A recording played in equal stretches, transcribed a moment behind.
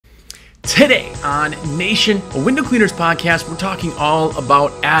Today on Nation, a window cleaners podcast, we're talking all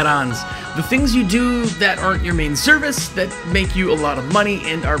about add-ons. The things you do that aren't your main service, that make you a lot of money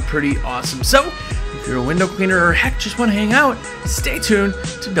and are pretty awesome. So, if you're a window cleaner or heck, just want to hang out, stay tuned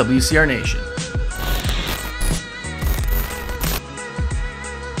to WCR Nation.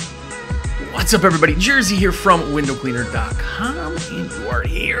 What's up, everybody? Jersey here from windowcleaner.com, and you are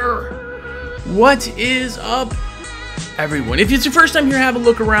here. What is up, everyone? If it's your first time here, have a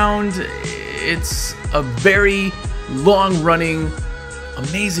look around. It's a very long-running,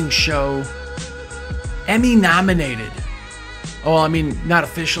 amazing show. Emmy nominated. Oh, I mean, not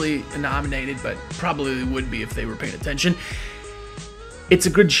officially nominated, but probably would be if they were paying attention. It's a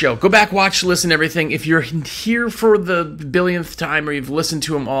good show. Go back, watch, listen, everything. If you're here for the billionth time or you've listened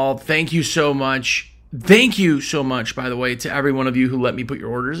to them all, thank you so much. Thank you so much, by the way, to every one of you who let me put your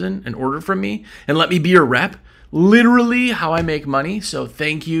orders in and order from me and let me be your rep. Literally how I make money. So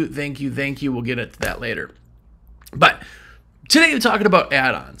thank you, thank you, thank you. We'll get into that later. But today we're talking about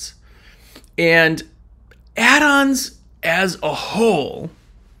add-ons. And add-ons as a whole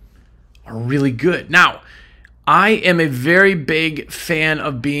are really good. Now, I am a very big fan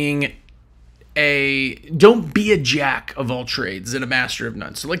of being don't be a jack of all trades and a master of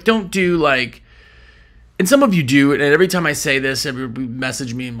none. So don't do and some of you do it, and every time I say this, everybody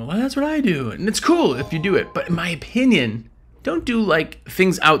message me, and well, that's what I do, and it's cool if you do it. But in my opinion, don't do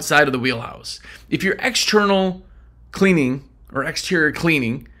things outside of the wheelhouse. If you're external cleaning or exterior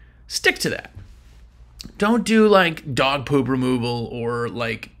cleaning, stick to that. Don't do dog poop removal or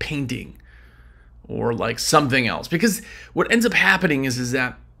painting or something else, because what ends up happening is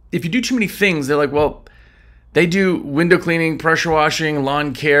that if you do too many things, they're well, they do window cleaning, pressure washing,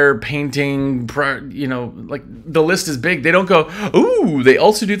 lawn care, painting, the list is big. They don't go, ooh, they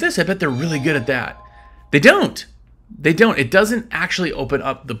also do this. I bet they're really good at that. They don't. It doesn't actually open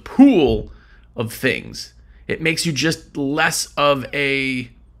up the pool of things. It makes you just less of a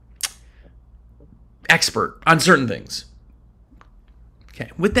expert on certain things.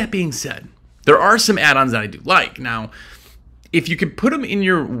 Okay, with that being said, there are some add-ons that I do like. Now, if you could put them in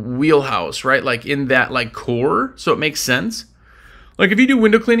your wheelhouse, right? In that core, so it makes sense. If you do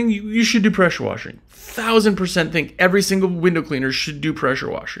window cleaning, you should do pressure washing. 1000% think every single window cleaner should do pressure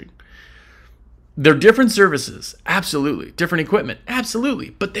washing. They're different services, absolutely. Different equipment, absolutely.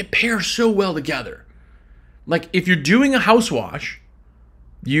 But they pair so well together. If you're doing a house wash,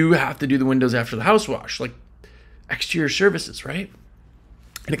 you have to do the windows after the house wash, exterior services, right?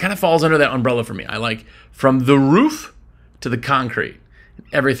 And it kind of falls under that umbrella for me. I like from the roof to the concrete,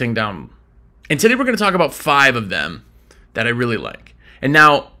 everything down. And today we're going to talk about 5 of them that I really like. And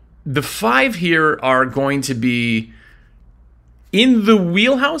now the 5 here are going to be in the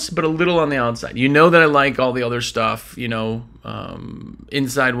wheelhouse, but a little on the outside. You know that I like all the other stuff,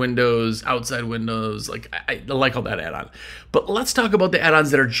 inside windows, outside windows. I like all that add-on. But let's talk about the add-ons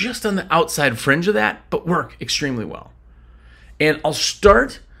that are just on the outside fringe of that, but work extremely well. And I'll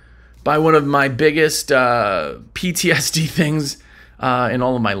start by one of my biggest PTSD things in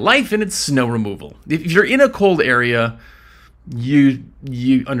all of my life, and it's snow removal. If you're in a cold area, you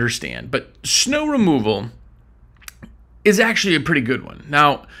understand. But snow removal is actually a pretty good one.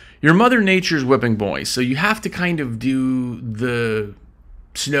 Now, you're Mother Nature's whipping boy, so you have to kind of do the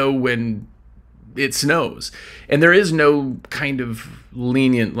snow when it snows. And there is no kind of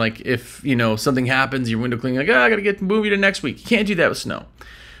lenient, if, something happens, your window cleaning, I got to get moving to next week. You can't do that with snow.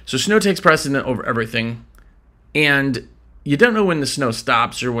 So snow takes precedent over everything, and you don't know when the snow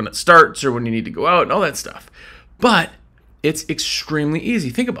stops or when it starts or when you need to go out and all that stuff. But it's extremely easy.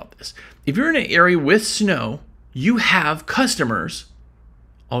 Think about this. If you're in an area with snow, you have customers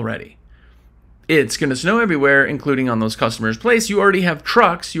already. It's going to snow everywhere, including on those customers' place. You already have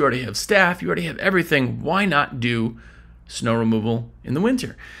trucks. You already have staff. You already have everything. Why not do snow removal in the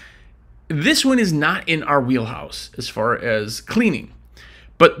winter? This one is not in our wheelhouse as far as cleaning.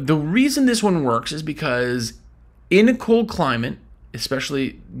 But the reason this one works is because in a cold climate,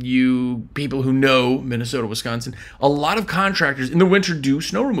 especially you people who know Minnesota, Wisconsin, a lot of contractors in the winter do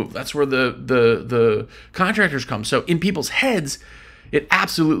snow removal. That's where the contractors come. So in people's heads, it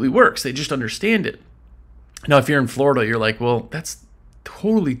absolutely works. They just understand it. Now, if you're in Florida, you're well, that's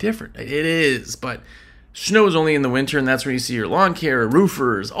totally different. It is, but snow is only in the winter, and that's where you see your lawn care,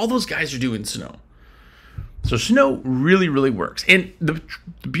 roofers, all those guys are doing snow. So snow really, really works. And the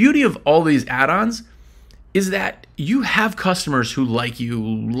beauty of all these add-ons is that you have customers who like you,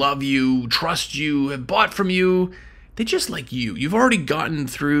 love you, trust you, have bought from you. They just like you. You've already gotten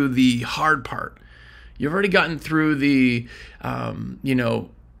through the hard part. You've already gotten through the,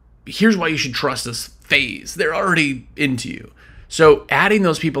 here's why you should trust us phase. They're already into you. So adding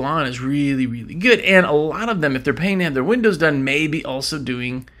those people on is really, really good. And a lot of them, if they're paying to have their windows done, may be also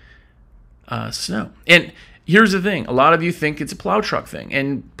doing snow. And here's the thing. A lot of you think it's a plow truck thing.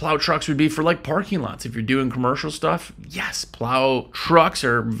 And plow trucks would be for like parking lots. If you're doing commercial stuff, yes, plow trucks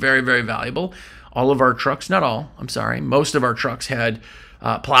are very, very valuable. All of our trucks, not all, I'm sorry, most of our trucks had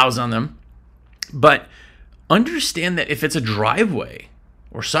plows on them. But understand that if it's a driveway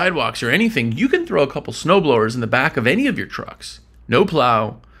or sidewalks or anything, you can throw a couple snowblowers in the back of any of your trucks. No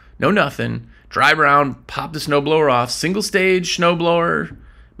plow, no nothing. Drive around, pop the snowblower off, single stage snowblower,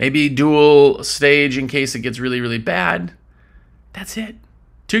 maybe dual stage in case it gets really, really bad. That's it.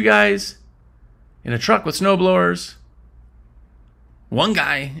 2 guys in a truck with snowblowers. 1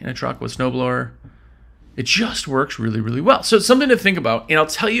 guy in a truck with snowblower. It just works really, really well. So it's something to think about. And I'll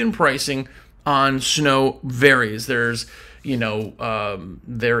tell you, in pricing on snow varies. There's,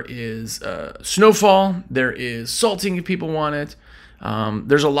 there is snowfall. There is salting if people want it.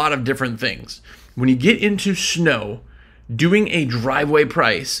 There's a lot of different things. When you get into snow, doing a driveway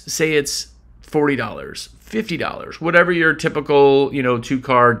price, say it's $40, $50, whatever your typical,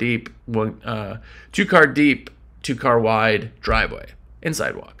 2-car deep, 2-car deep, 2-car wide driveway and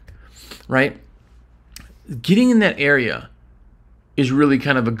sidewalk, right? Getting in that area is really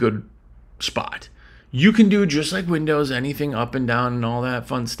kind of a good spot. You can do just like windows, anything up and down and all that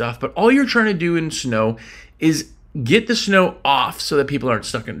fun stuff, but all you're trying to do in snow is get the snow off so that people aren't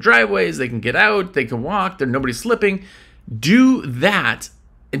stuck in driveways, they can get out, they can walk, nobody's slipping. Do that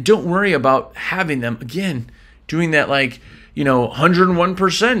and don't worry about having them, again, doing that like,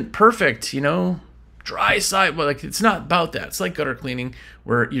 101% perfect, dry side. Well, like, it's not about that. It's like gutter cleaning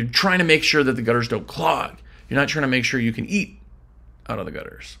where you're trying to make sure that the gutters don't clog. You're not trying to make sure you can eat out of the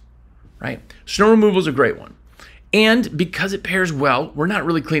gutters, right? Snow removal is a great one. And because it pairs well, we're not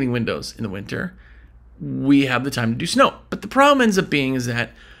really cleaning windows in the winter. We have the time to do snow. But the problem ends up being is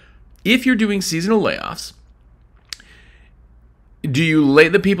that if you're doing seasonal layoffs, do you lay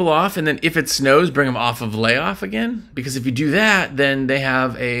the people off and then if it snows, bring them off of layoff again? Because if you do that, then they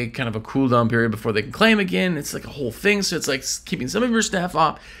have a kind of a cool down period before they can claim again. It's like a whole thing. So it's like keeping some of your staff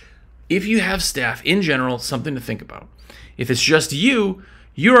off. If you have staff in general, something to think about. If it's just you're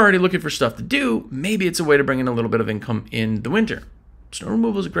already looking for stuff to do, maybe it's a way to bring in a little bit of income in the winter. Snow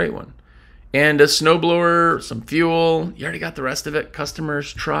removal is a great one. And a snowblower, some fuel, you already got the rest of it.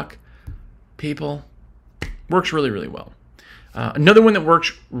 Customers, truck, people. Works really, really well. Another one that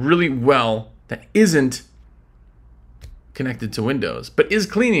works really well that isn't connected to windows, but is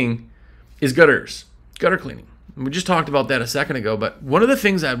cleaning, is gutters. Gutter cleaning. And we just talked about that a second ago, but one of the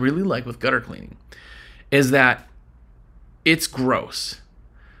things I really like with gutter cleaning is that it's gross.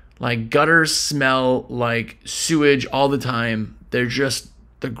 Like, gutters smell like sewage all the time. They're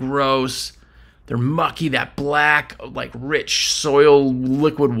gross. They're mucky. That black, like, rich soil,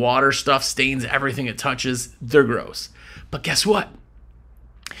 liquid water stuff stains everything it touches. They're gross. But guess what?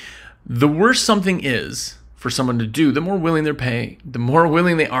 The worse something is for someone to do, the more willing they pay, the more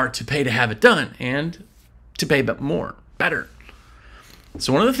willing they are to pay to have it done and to pay more, better.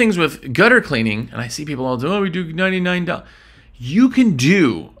 So one of the things with gutter cleaning, and I see people all do, we do $99. You can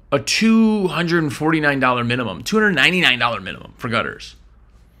do a $249 minimum, $299 minimum for gutters.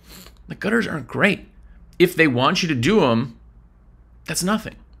 The gutters aren't great. If they want you to do them, that's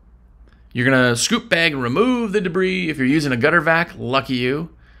nothing. You're going to scoop bag and remove the debris. If you're using a gutter vac, lucky you.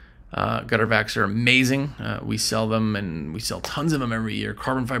 Gutter vacs are amazing. We sell them, and we sell tons of them every year.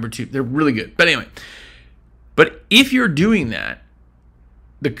 Carbon fiber tube. They're really good. But anyway, but if you're doing that,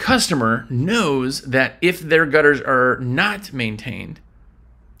 the customer knows that if their gutters are not maintained,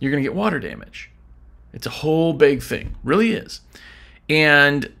 you're going to get water damage. It's a whole big thing. Really is.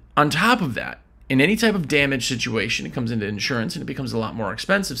 And on top of that, in any type of damage situation, it comes into insurance and it becomes a lot more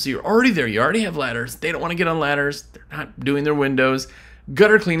expensive. So you're already there. You already have ladders. They don't want to get on ladders. They're not doing their windows.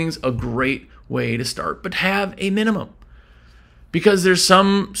 Gutter cleaning's a great way to start, but have a minimum. Because there's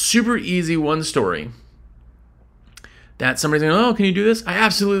some super easy one story that somebody's going, oh, can you do this? I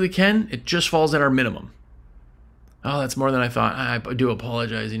absolutely can. It just falls at our minimum. Oh, that's more than I thought. I do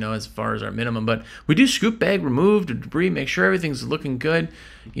apologize, as far as our minimum. But we do scoop bag, remove the debris, make sure everything's looking good.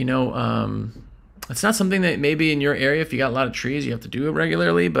 It's not something that maybe in your area, if you got a lot of trees, you have to do it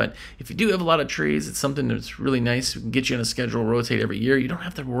regularly. But if you do have a lot of trees, it's something that's really nice. We can get you on a schedule, rotate every year. You don't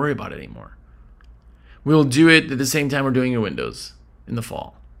have to worry about it anymore. We'll do it at the same time we're doing your windows in the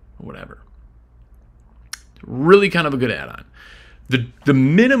fall or whatever. Really kind of a good add-on. The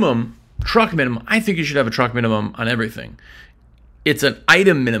minimum, truck minimum, I think you should have a truck minimum on everything. It's an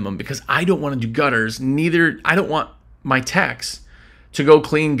item minimum because I don't want to do gutters. I don't want my techs to go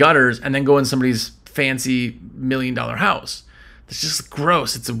clean gutters and then go in somebody's fancy $1 million house. It's just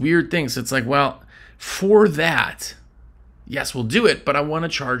gross. It's a weird thing. So it's like, well, for that, yes, we'll do it, but I want to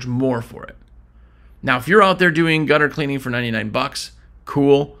charge more for it. Now, if you're out there doing gutter cleaning for 99 bucks,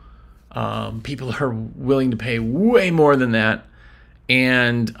 cool. People are willing to pay way more than that.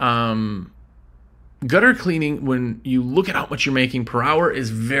 And gutter cleaning, when you look at how much you're making per hour, is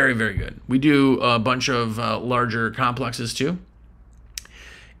very, very good. We do a bunch of larger complexes too.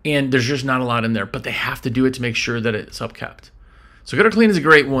 And there's just not a lot in there, but they have to do it to make sure that it's upkept. So gutter clean is a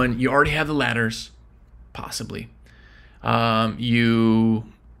great one. You already have the ladders, possibly. You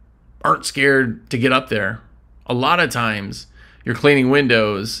aren't scared to get up there. A lot of times you're cleaning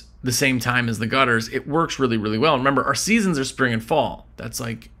windows the same time as the gutters. It works really, really well. Remember, our seasons are spring and fall. That's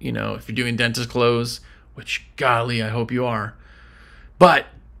like, you know, if you're doing dentist clothes, which golly, I hope you are. But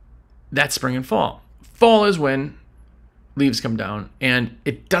that's spring and fall. Fall is when leaves come down, and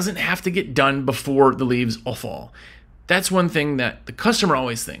it doesn't have to get done before the leaves all fall. That's one thing that the customer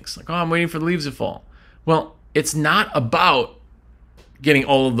always thinks, like, oh, I'm waiting for the leaves to fall. Well, it's not about getting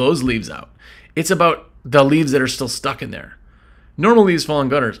all of those leaves out. It's about the leaves that are still stuck in there. Normal leaves fall in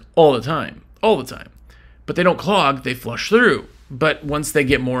gutters all the time. But they don't clog, they flush through. But once they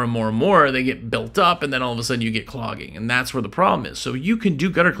get more and more and more, they get built up, and then all of a sudden you get clogging. And that's where the problem is. So you can do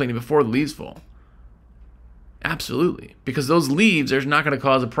gutter cleaning before the leaves fall. Absolutely. Because those leaves are not going to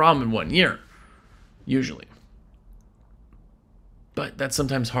cause a problem in 1 year, usually. But that's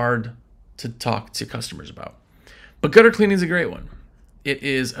sometimes hard to talk to customers about. But gutter cleaning is a great one. It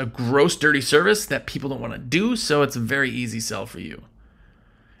is a gross, dirty service that people don't want to do, so it's a very easy sell for you.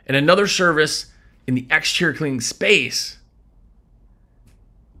 And another service in the exterior cleaning space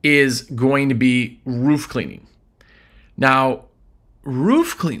is going to be roof cleaning. Now,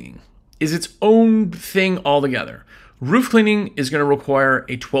 roof cleaning is its own thing altogether. Roof cleaning is going to require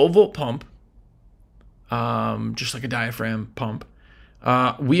a 12-volt pump, just like a diaphragm pump.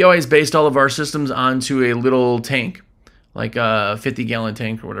 We always based all of our systems onto a little tank, like a 50-gallon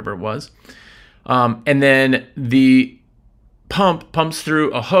tank or whatever it was. And then the pump pumps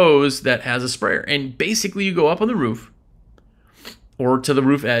through a hose that has a sprayer. And basically you go up on the roof or to the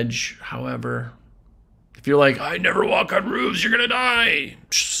roof edge. However, if you're like, I never walk on roofs, you're going to die.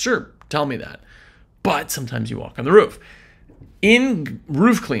 Sure, tell me that. But sometimes you walk on the roof. In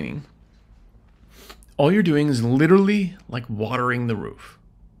roof cleaning, all you're doing is literally like watering the roof.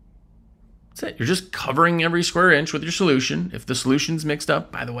 That's it. You're just covering every square inch with your solution. If the solution's mixed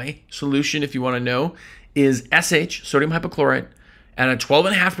up, by the way, solution, if you want to know, is SH, sodium hypochlorite, and a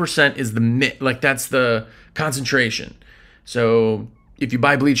 12.5% is that's the concentration. So if you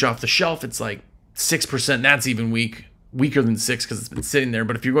buy bleach off the shelf, it's like 6%. That's even weaker than 6 because it's been sitting there.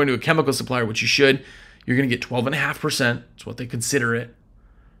 But if you're going to a chemical supplier, which you should, you're going to get 12.5%. It's what they consider it.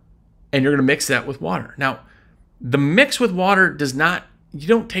 And you're going to mix that with water. Now, the mix with water you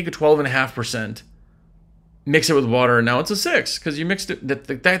don't take a 12.5%, mix it with water, and now it's a 6 because you mixed it.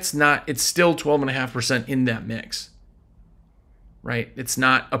 It's still 12.5% in that mix, right? It's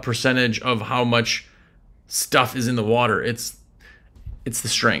not a percentage of how much stuff is in the water. It's the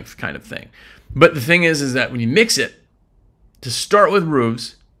strength kind of thing. But the thing is that when you mix it, to start with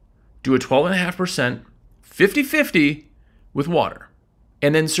roofs, do a 12.5%, 50-50 with water.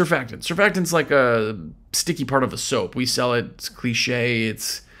 And then surfactant. Surfactant's like a sticky part of a soap. We sell it. It's cliche.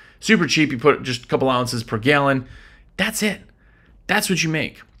 It's super cheap. You put just a couple ounces per gallon. That's it. That's what you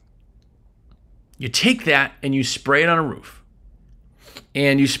make. You take that and you spray it on a roof.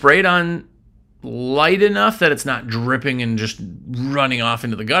 And you spray it on light enough that it's not dripping and just running off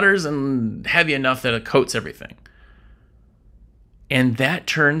into the gutters, and heavy enough that it coats everything. And that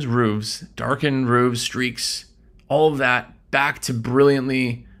turns roofs, darkened roofs, streaks, all of that back to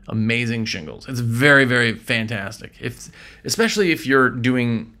brilliantly amazing shingles. It's very, very fantastic. Especially if you're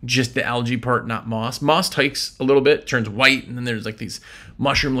doing just the algae part, not moss. Moss takes a little bit, turns white, and then there's like these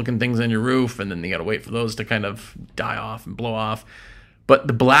mushroom-looking things on your roof, and then you got to wait for those to kind of die off and blow off. But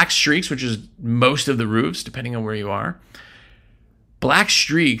the black streaks, which is most of the roofs, depending on where you are, black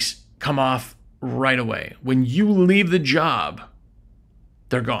streaks come off right away. When you leave the job,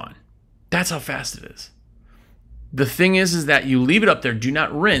 they're gone. That's how fast it is. The thing is that you leave it up there. Do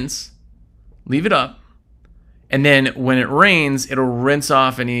not rinse. Leave it up. And then when it rains, it'll rinse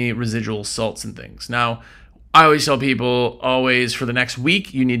off any residual salts and things. Now, I always tell people, for the next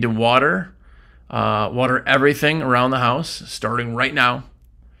week, you need to water everything around the house, starting right now.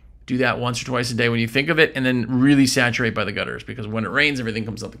 Do that once or twice a day when you think of it, and then really saturate by the gutters, because when it rains, everything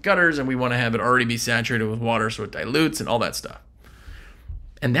comes out the gutters, and we want to have it already be saturated with water so it dilutes and all that stuff.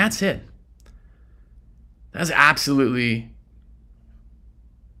 And that's it. That's absolutely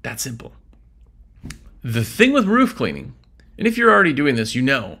that simple. The thing with roof cleaning And if you're already doing this, you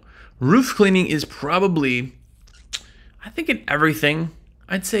know, roof cleaning is probably, I think in everything,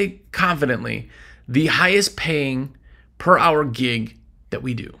 I'd say confidently, the highest paying per hour gig that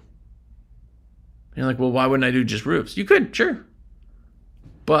we do. And you're like, well, why wouldn't I do just roofs? You could, sure.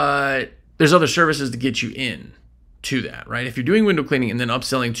 But there's other services to get you in to that, right? If you're doing window cleaning and then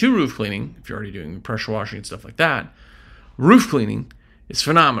upselling to roof cleaning, if you're already doing pressure washing and stuff like that, roof cleaning is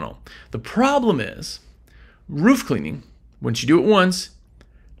phenomenal. The problem is roof cleaning, once you do it once,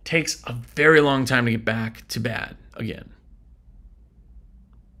 takes a very long time to get back to bad again.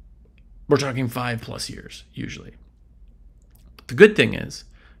 We're talking 5+ years usually. The good thing is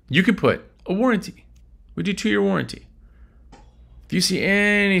you could put a warranty. We do 2-year warranty. If you see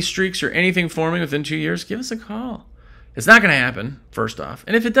any streaks or anything forming within 2 years, give us a call. It's not going to happen, first off.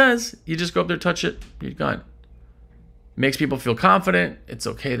 And if it does, you just go up there, touch it, you're gone. It makes people feel confident. It's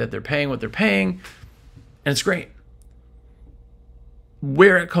okay that they're paying what they're paying. And it's great.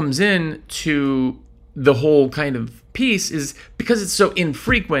 Where it comes in to the whole kind of piece is because it's so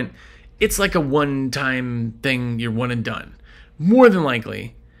infrequent, it's like a one-time thing, you're one and done. More than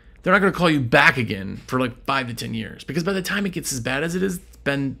likely, they're not going to call you back again for like 5 to 10 years because by the time it gets as bad as it is,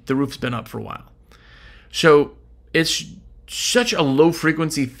 the roof's been up for a while. So it's such a low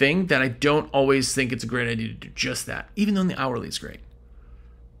frequency thing that I don't always think it's a great idea to do just that, even though the hourly is great.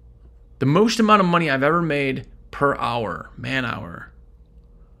 The most amount of money I've ever made per hour, man hour,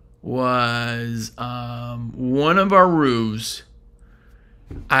 was one of our roofs.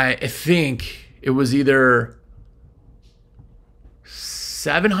 I think it was either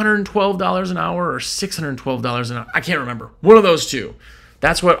 $712 an hour or $612 an hour. I can't remember. One of those two.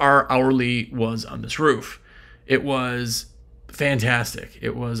 That's what our hourly was on this roof. It was fantastic.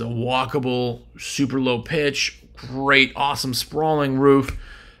 It was a walkable, super low pitch, great, awesome, sprawling roof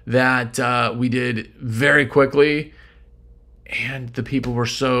that we did very quickly. And the people were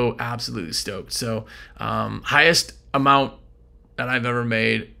so absolutely stoked. So highest amount that I've ever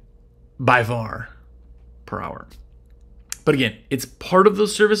made by far per hour. But again, it's part of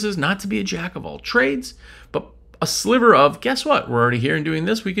those services, not to be a jack of all trades, but a sliver of, guess what? We're already here and doing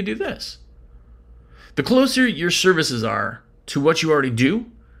this. We could do this. The closer your services are to what you already do,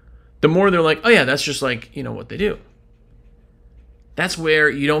 the more they're like, oh yeah, that's just like, you know, what they do. That's where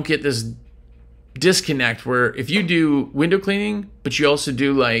you don't get this disconnect where if you do window cleaning, but you also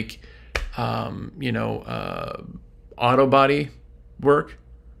do like, auto body work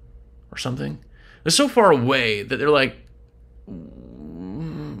or something, they're so far away that they're like,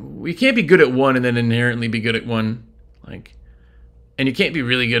 we can't be good at one and then inherently be good at one, like, and you can't be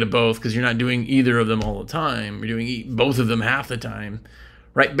really good at both because you're not doing either of them all the time. You're doing both of them half the time,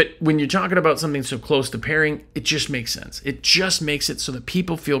 right? But when you're talking about something so close to pairing, it just makes sense. It just makes it so that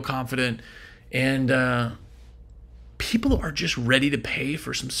people feel confident and people are just ready to pay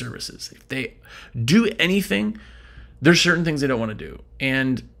for some services. If they do anything, there's certain things they don't want to do,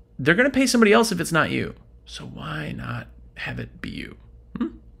 and they're going to pay somebody else if it's not you. So why not have it be you?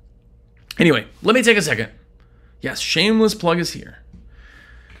 Anyway, let me take a second. Yes, shameless plug is here.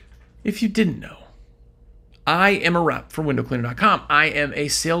 If you didn't know, I am a rep for windowcleaner.com. I am a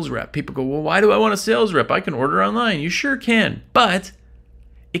sales rep. People go, well, why do I want a sales rep? I can order online. You sure can, but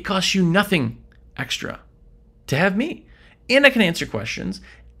it costs you nothing extra to have me. And I can answer questions,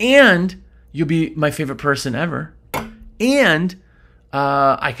 and you'll be my favorite person ever. And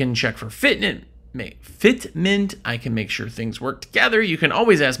I can check for fitment. I can make sure things work together. You can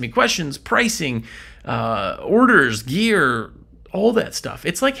always ask me questions, pricing, orders, gear, all that stuff.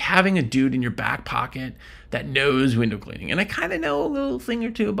 It's like having a dude in your back pocket that knows window cleaning. And I kind of know a little thing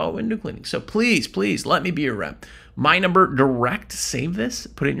or two about window cleaning. So please let me be your rep. My number direct, save this,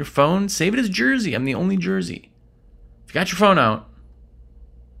 put it in your phone, save it as Jersey. I'm the only Jersey. If you got your phone out,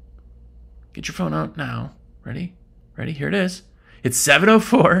 get your phone out now. Ready? Here it is. It's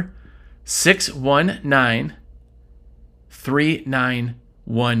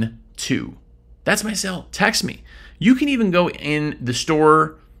 704-619-3912. That's my cell. Text me. You can even go in the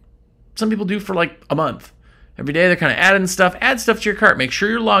store. Some people do for like a month. Every day they're kind of add stuff to your cart. Make sure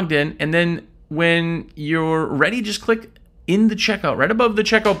you're logged in. And then when you're ready, just click in the checkout, right above the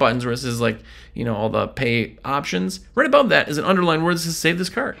checkout buttons where it says like, all the pay options. Right above that is an underline where it says save this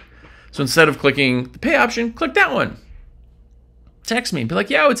cart. So instead of clicking the pay option, click that one. Text me. Be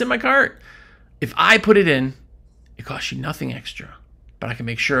like, yo, it's in my cart. If I put it in, it costs you nothing extra. But I can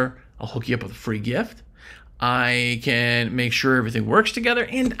make sure I'll hook you up with a free gift. I can make sure everything works together,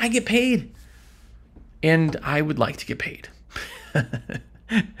 and I get paid. And I would like to get paid.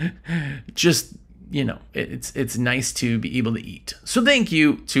 Just you know, it's nice to be able to eat. So thank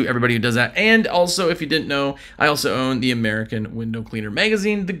you to everybody who does that. And also, if you didn't know, I also own the American Window Cleaner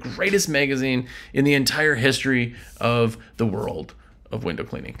magazine, the greatest magazine in the entire history of the world of window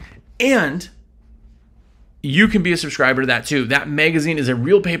cleaning. And you can be a subscriber to that too. That magazine is a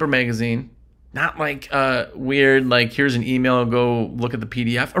real paper magazine, not like weird, like here's an email, go look at the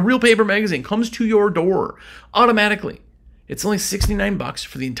PDF. A real paper magazine comes to your door automatically. It's only $69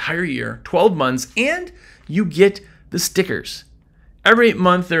 for the entire year, 12 months, and you get the stickers. Every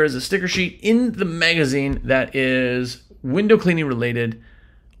month there is a sticker sheet in the magazine that is window cleaning related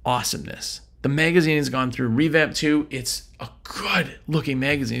awesomeness. The magazine has gone through revamp too. It's a good looking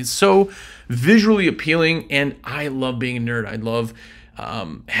magazine. It's so visually appealing, and I love being a nerd. I love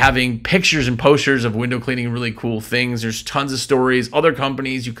having pictures and posters of window cleaning, really cool things. There's tons of stories, other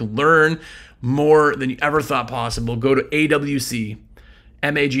companies. You can learn more than you ever thought possible. Go to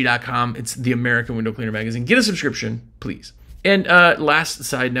awcmag.com. It's the American Window Cleaner magazine. Get a subscription, please. And last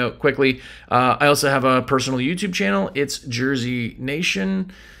side note, quickly, I also have a personal YouTube channel. It's Jersey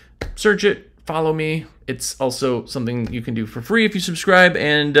Nation. Search it, follow me. It's also something you can do for free if you subscribe,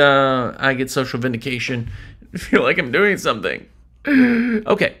 and I get social vindication. I feel like I'm doing something.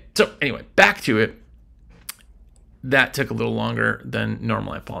 Okay, so anyway, back to it. That took a little longer than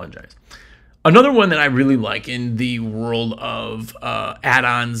normal. I apologize. Another one that I really like in the world of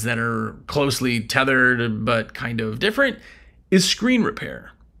add-ons that are closely tethered but kind of different is screen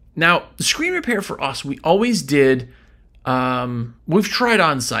repair. Now, screen repair for us, we always did, we've tried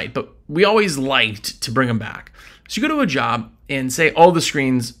on site, but we always liked to bring them back. So you go to a job and say all the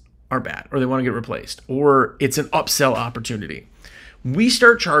screens are bad or they want to get replaced, or it's an upsell opportunity. We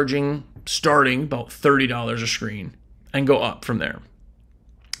start charging starting about $30 a screen and go up from there.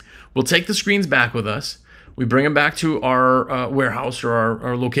 We'll take the screens back with us. We bring them back to our warehouse or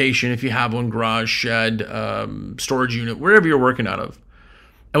our location, if you have one, garage, shed, storage unit, wherever you're working out of.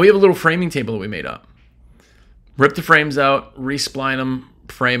 And we have a little framing table that we made up. Rip the frames out, respline them,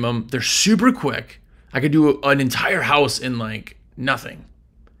 frame them. They're super quick. I could do an entire house in like nothing.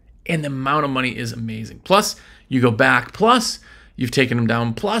 And the amount of money is amazing. Plus, you go back. Plus, you've taken them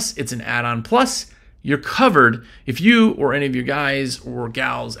down. Plus, it's an add-on. Plus, you're covered. If you or any of your guys or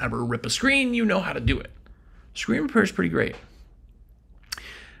gals ever rip a screen, you know how to do it. Screen repair is pretty great.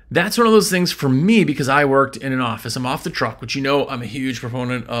 That's one of those things for me because I worked in an office. I'm off the truck, which you know I'm a huge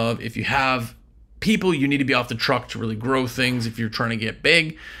proponent of. If you have people, you need to be off the truck to really grow things if you're trying to get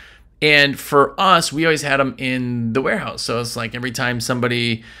big. And for us, we always had them in the warehouse. So it's like every time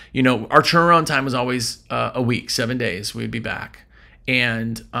somebody, you know, our turnaround time was always a week, 7 days, we'd be back.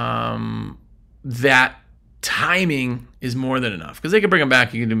 And that timing is more than enough because they can bring them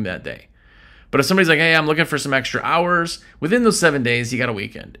back. You can do them that day. But if somebody's like, hey, I'm looking for some extra hours, within those 7 days, you got a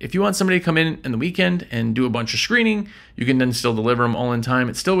weekend. If you want somebody to come in the weekend and do a bunch of screening, you can then still deliver them all in time.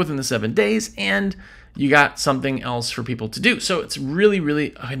 It's still within the 7 days, and you got something else for people to do. So it's really,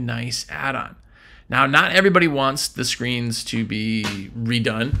 really a nice add-on. Now, not everybody wants the screens to be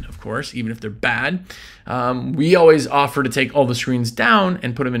redone, of course, even if they're bad. We always offer to take all the screens down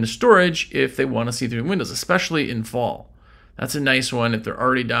and put them into storage if they want to see through windows, especially in fall. That's a nice one. If they're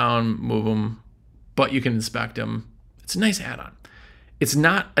already down, move them, but you can inspect them. It's a nice add-on. It's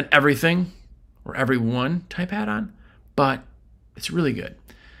not an everything or everyone type add-on, but it's really good.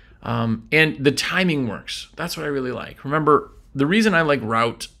 And the timing works. That's what I really like. Remember, the reason I like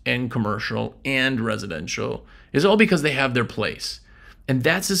route and commercial and residential is all because they have their place. And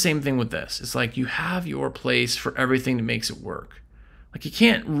that's the same thing with this. It's like you have your place for everything that makes it work. Like you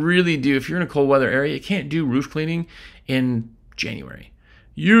can't really do, if you're in a cold weather area, you can't do roof cleaning in January.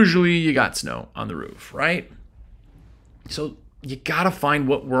 Usually you got snow on the roof, right? So you got to find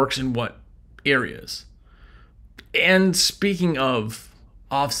what works in what areas. And speaking of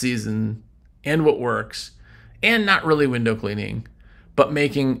off-season and what works, and not really window cleaning, but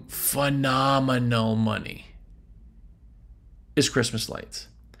making phenomenal money, is Christmas lights.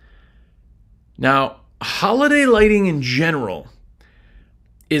 Now, holiday lighting in general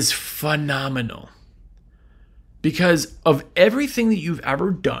is phenomenal because of everything that you've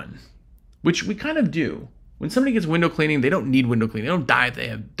ever done, which we kind of do. When somebody gets window cleaning, they don't need window cleaning. They don't die if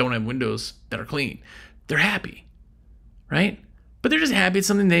they don't have windows that are clean. They're happy, right? But they're just happy. It's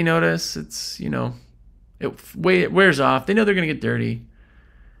something they notice. It's, you know, it wears off. They know they're going to get dirty.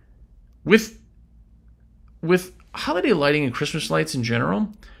 With holiday lighting and Christmas lights in general,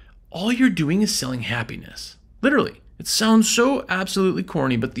 all you're doing is selling happiness. Literally. It sounds so absolutely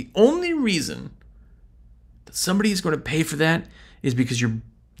corny, but the only reason that somebody is going to pay for that is because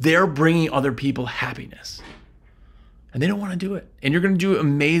they're bringing other people happiness. And they don't want to do it. And you're going to do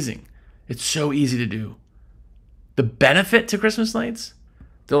amazing. It's so easy to do. The benefit to Christmas lights,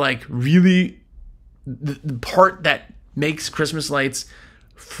 they're like really the part that makes Christmas lights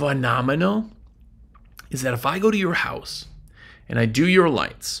phenomenal is that if I go to your house and I do your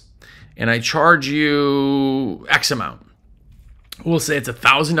lights and I charge you X amount, we'll say it's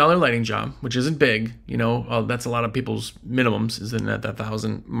 $1,000 lighting job, which isn't big, that's a lot of people's minimums is in at that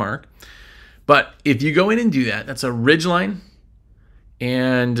 1,000 mark. But if you go in and do that, that's a ridge line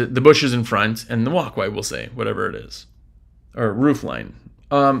and the bushes in front and the walkway, we'll say, whatever it is, or roof line.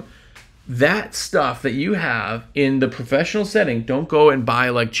 That stuff that you have in the professional setting, don't go and buy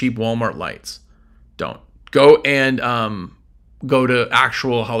like cheap Walmart lights. Don't. Go and go to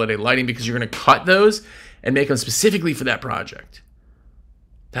actual holiday lighting because you're going to cut those and make them specifically for that project.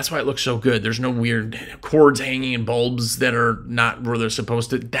 That's why it looks so good. There's no weird cords hanging and bulbs that are not where they're supposed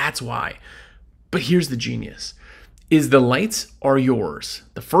to. That's why. But here's the genius, is the lights are yours.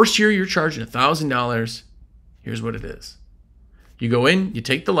 The first year you're charging $1,000. Here's what it is. You go in, you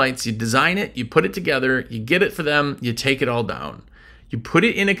take the lights, you design it, you put it together, you get it for them, you take it all down. You put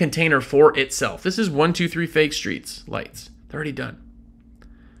it in a container for itself. This is 1, 2, 3 Fake Streets lights. They're already done.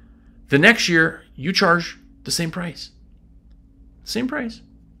 The next year, you charge the same price. Same price.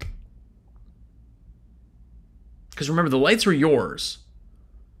 Because remember, the lights are yours.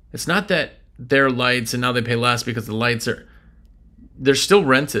 It's not that they're lights and now they pay less because the lights they're still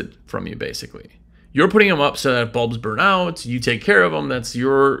rented from you, basically. You're putting them up so that if bulbs burn out, you take care of them. That's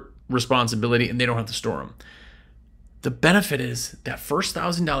your responsibility, and they don't have to store them. The benefit is that first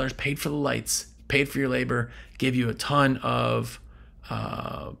 $1,000 paid for the lights, paid for your labor, gave you a ton of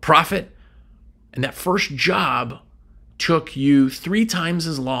profit, and that first job took you 3 times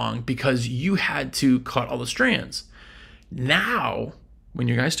as long because you had to cut all the strands. Now, when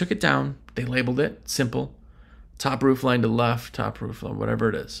you guys took it down, they labeled it simple, top roof line to left, top roof line, whatever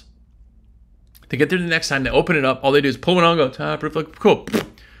it is. They get there the next time, they open it up, all they do is pull it on, go top roof line, cool.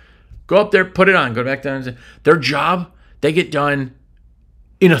 Go up there, put it on, go back down. Their job, they get done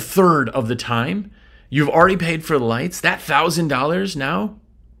in 1/3 of the time. You've already paid for the lights. That $1,000 now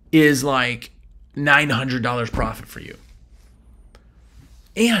is like $900 profit for you.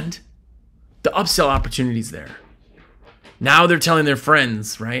 And the upsell opportunity's there. Now they're telling their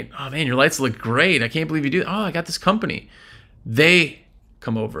friends, right? Oh man, your lights look great. I can't believe you do that. Oh, I got this company. They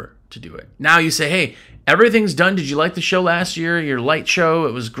come over to do it. Now you say, hey, everything's done. Did you like the show last year? Your light show,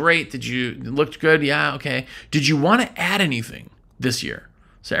 it was great. It looked good? Yeah, okay. Did you want to add anything this year?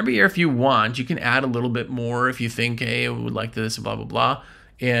 So every year, if you want, you can add a little bit more if you think, hey, I would like this, blah, blah, blah.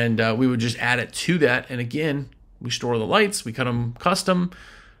 And we would just add it to that. And again, we store the lights. We cut them custom.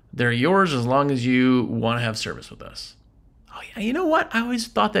 They're yours as long as you want to have service with us. Oh, yeah, you know what? I always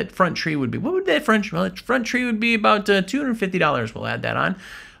thought that front tree would be. What would that front tree? Well, the front tree would be about $250. We'll add that on.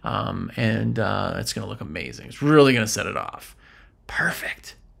 And it's going to look amazing. It's really going to set it off.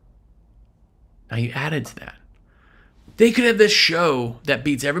 Perfect. Now you added to that. They could have this show that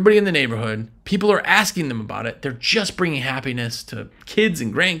beats everybody in the neighborhood. People are asking them about it. They're just bringing happiness to kids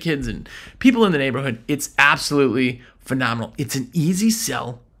and grandkids and people in the neighborhood. It's absolutely phenomenal. It's an easy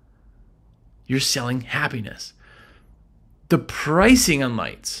sell. You're selling happiness. The pricing on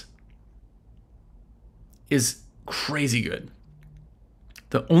lights is crazy good.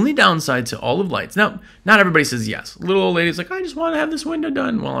 The only downside to all of lights, now, not everybody says yes. Little old lady's like, I just want to have this window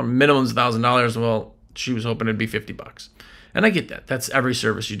done. Well, our minimum's $1,000. Well, she was hoping it'd be $50. And I get that. That's every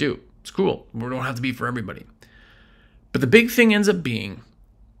service you do. It's cool. We don't have to be for everybody. But the big thing ends up being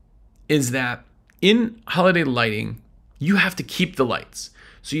is that in holiday lighting, you have to keep the lights.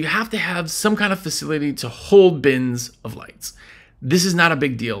 So you have to have some kind of facility to hold bins of lights. This is not a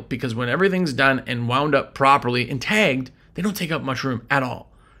big deal because when everything's done and wound up properly and tagged, they don't take up much room at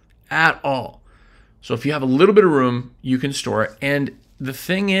all. At all. So if you have a little bit of room, you can store it. And the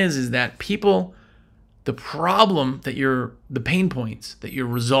thing is that people, the problem that the pain points that you're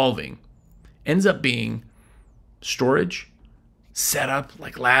resolving ends up being storage, setup,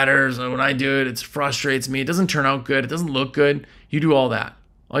 like ladders. And when I do it, it frustrates me. It doesn't turn out good. It doesn't look good. You do all that.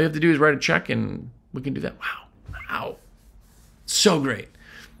 All you have to do is write a check and we can do that. Wow. So great.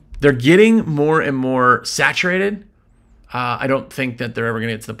 They're getting more and more saturated. I don't think that they're ever going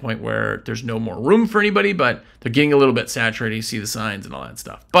to get to the point where there's no more room for anybody, but they're getting a little bit saturated. You see the signs and all that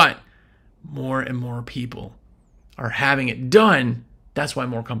stuff. But more and more people are having it done. That's why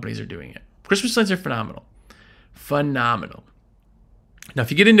more companies are doing it. Christmas lights are phenomenal. Phenomenal. Now,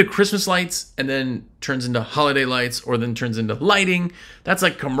 if you get into Christmas lights and then turns into holiday lights or then turns into lighting, that's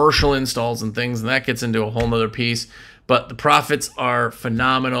like commercial installs and things, and that gets into a whole nother piece. But the profits are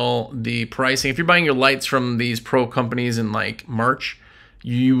phenomenal. The pricing, if you're buying your lights from these pro companies in like March,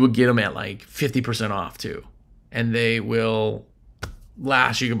 you will get them at like 50% off too. And they will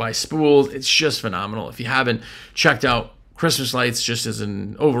last. You can buy spools. It's just phenomenal. If you haven't checked out Christmas lights just as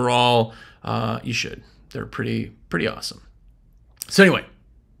an overall, you should. They're pretty awesome. So anyway,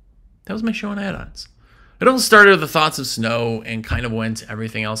 that was my show on add-ons. It all started with the thoughts of snow and kind of went to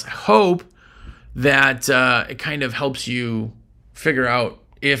everything else. I hope that it kind of helps you figure out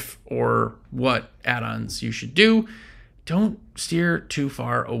if or what add-ons you should do. Don't steer too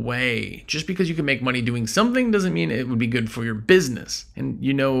far away. Just because you can make money doing something doesn't mean it would be good for your business. And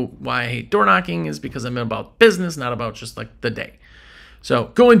you know why I hate door knocking is because I'm about business, not about just like the day.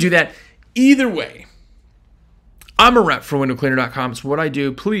 So go and do that. Either way, I'm a rep for windowcleaner.com. It's what I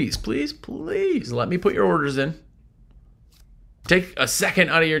do. Please, please, please let me put your orders in. Take a second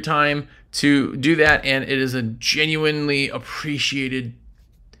out of your time to do that, and it is a genuinely appreciated.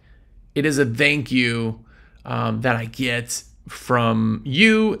 It is a thank you that I get from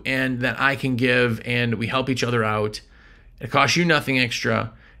you and that I can give, and we help each other out. It costs you nothing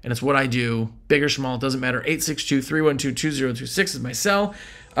extra, and it's what I do. Big or small, it doesn't matter. 862-312-2026 is my cell.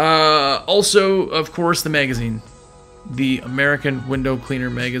 Also, of course, the magazine. The American Window Cleaner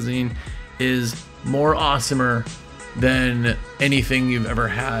magazine is more awesomer than anything you've ever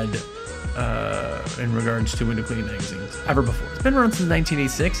had in regards to window cleaning magazines ever before. It's been around since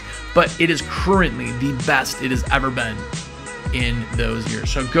 1986, but it is currently the best it has ever been in those years.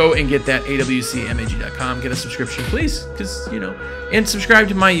 So go and get that, awcmag.com. Get a subscription, please, because, you know, and subscribe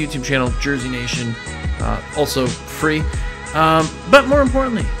to my YouTube channel, Jersey Nation, also free. But more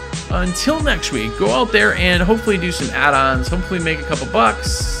importantly, until next week, go out there and hopefully do some add-ons, hopefully make a couple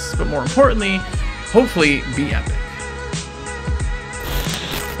bucks, but more importantly, hopefully be epic.